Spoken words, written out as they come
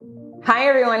Hi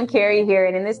everyone, Carrie here,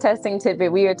 and in this testing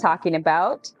tidbit, we are talking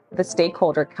about the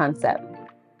stakeholder concept.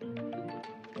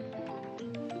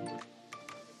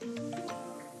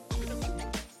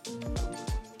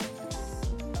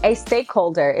 A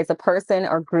stakeholder is a person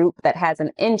or group that has an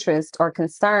interest or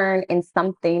concern in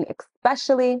something,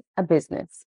 especially a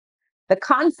business. The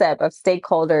concept of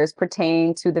stakeholders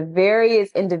pertain to the various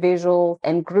individuals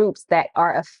and groups that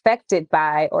are affected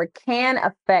by or can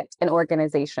affect an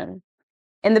organization.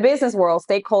 In the business world,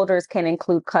 stakeholders can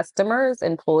include customers,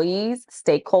 employees,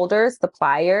 stakeholders,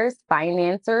 suppliers,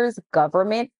 financiers,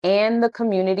 government, and the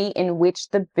community in which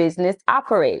the business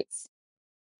operates.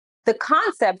 The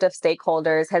concept of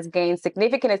stakeholders has gained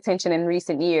significant attention in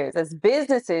recent years as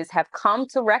businesses have come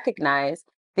to recognize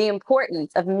the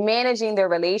importance of managing their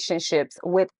relationships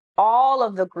with all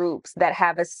of the groups that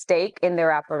have a stake in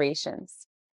their operations.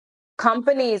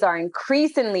 Companies are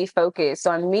increasingly focused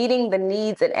on meeting the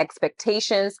needs and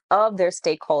expectations of their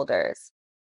stakeholders.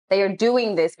 They are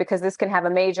doing this because this can have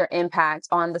a major impact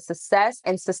on the success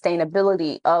and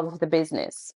sustainability of the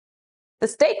business. The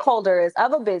stakeholders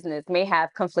of a business may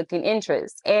have conflicting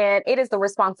interests, and it is the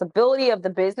responsibility of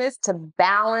the business to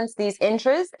balance these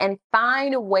interests and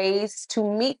find ways to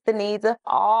meet the needs of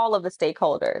all of the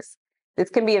stakeholders. This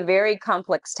can be a very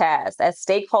complex task, as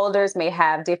stakeholders may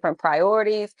have different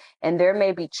priorities, and there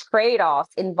may be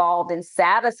trade-offs involved in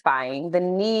satisfying the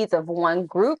needs of one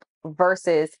group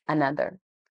versus another.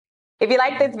 If you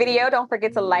like this video, don't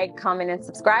forget to like, comment, and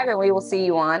subscribe, and we will see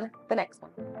you on the next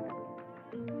one.